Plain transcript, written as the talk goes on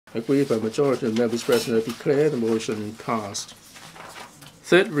Agreed by majority of members present. I declare the motion passed.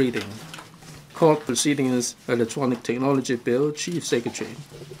 Third reading. Court Proceedings Electronic Technology Bill, Chief Secretary.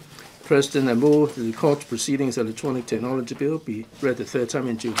 President, I move that the Court Proceedings Electronic Technology Bill be read the third time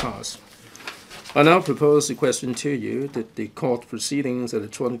in due course. I now propose the question to you that the Court Proceedings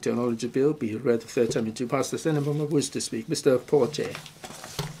Electronic Technology Bill be read the third time in due course. Does anyone wish to speak? Mr. Portier.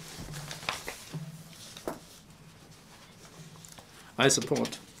 I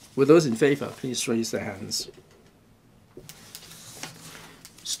support. With those in favour, please raise their hands.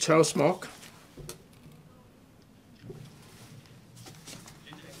 Mr. Charles Mock.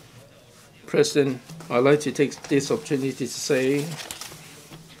 President, I'd like to take this opportunity to say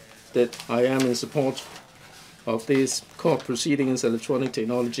that I am in support of this Court Proceedings Electronic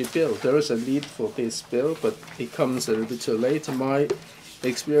Technology Bill. There is a need for this bill, but it comes a little bit too late. In my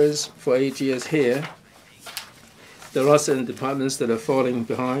experience for 8 years here, there are certain departments that are falling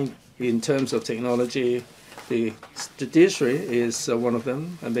behind in terms of technology. The judiciary is one of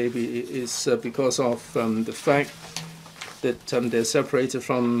them, and maybe it's because of the fact that they're separated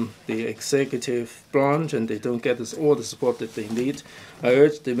from the executive branch and they don't get all the support that they need. I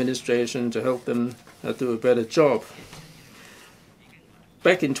urge the administration to help them do a better job.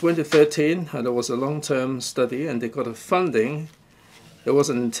 Back in 2013, there was a long-term study and they got a funding. It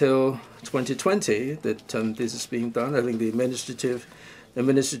wasn't until 2020 that this is being done. I think the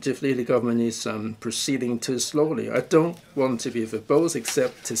administratively the government is proceeding too slowly. I don't want to be verbose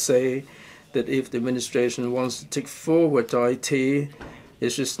except to say that if the administration wants to take forward IT, it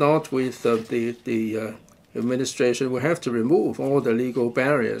should start with the administration will have to remove all the legal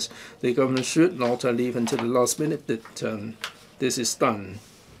barriers. The government should not leave until the last minute that this is done.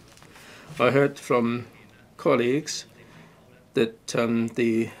 I heard from colleagues that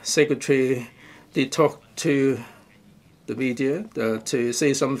the secretary did talk to the media to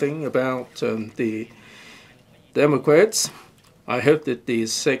say something about the Democrats. I hope that the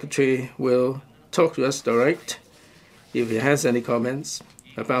secretary will talk to us direct if he has any comments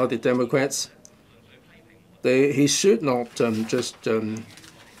about the Democrats. He should not just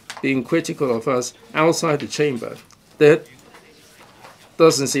being critical of us outside the chamber. That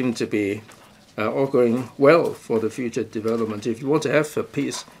doesn't seem to be auguring well for the future development. If you want to have a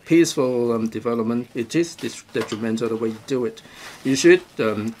peaceful development, it is detrimental the way you do it. You should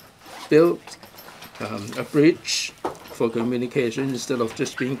build a bridge for communication instead of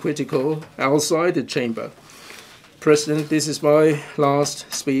just being critical outside the chamber. President, this is my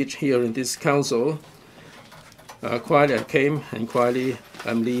last speech here in this council. Quietly I came and quietly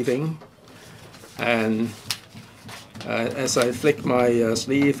I'm leaving. And as I flick my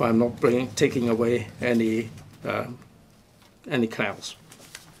sleeve, I'm not taking away any clouds.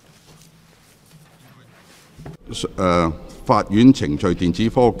 法院程序電子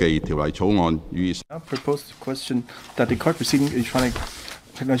科技條例草案予以。I propose the question that the Court Proceeding Electronic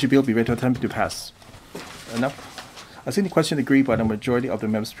Technology Bill be read to attempt to pass. Enough. I think the question agreed by the majority of the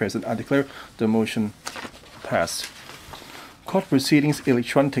members present. I declare the motion passed. Court Proceedings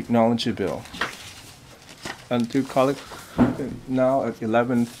Electronic Technology Bill. And to call it now at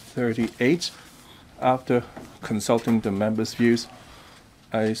 11:38, after consulting the members' views,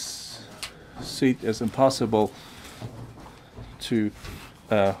 I see it as impossible to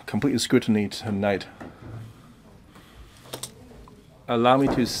complete the scrutiny tonight. Allow me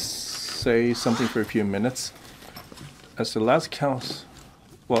to say something for a few minutes. As the last council,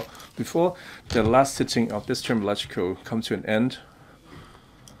 well, before the last sitting of this term electrical comes to an end,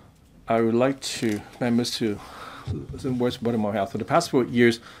 I would like members to listen words more than my health. For the past 4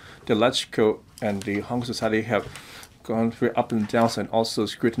 years, the electrical and the Hong Kong society have gone through up and downs and also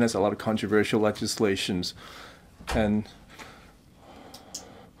scrutinized a lot of controversial legislations. And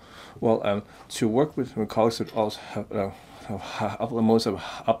well, to work with my colleagues would also have most of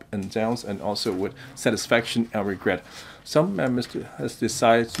up and downs and also with satisfaction and regret. Some members has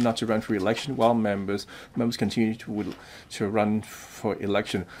decided not to run for election, while members continue to run for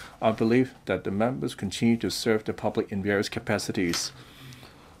election. I believe that the members continue to serve the public in various capacities.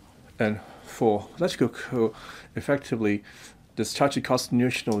 And for electrical code effectively discharge the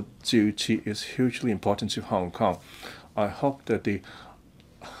constitutional duty is hugely important to Hong Kong. I hope that the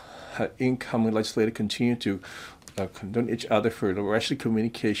incoming legislator continue to condone each other for the rational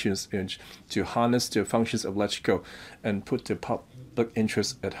communications and to harness the functions of electrical and put the public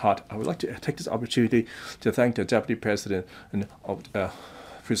interest at heart. I would like to take this opportunity to thank the Deputy President and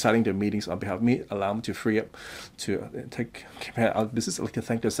presiding the meetings on behalf of me, allow me to free up to take care of business. I'd like to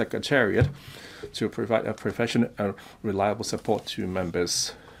thank the Secretariat to provide a professional and reliable support to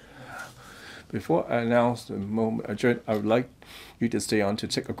members. Before I announce the moment adjourned, I would like you to stay on to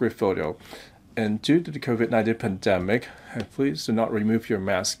take a group photo. And due to the COVID-19 pandemic, please do not remove your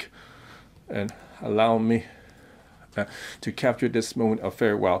mask and allow me to capture this moment of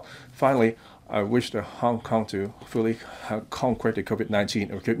farewell. Finally, I wish the Hong Kong to fully conquer the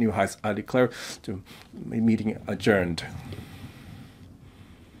COVID-19 or new heights. I declare the meeting adjourned.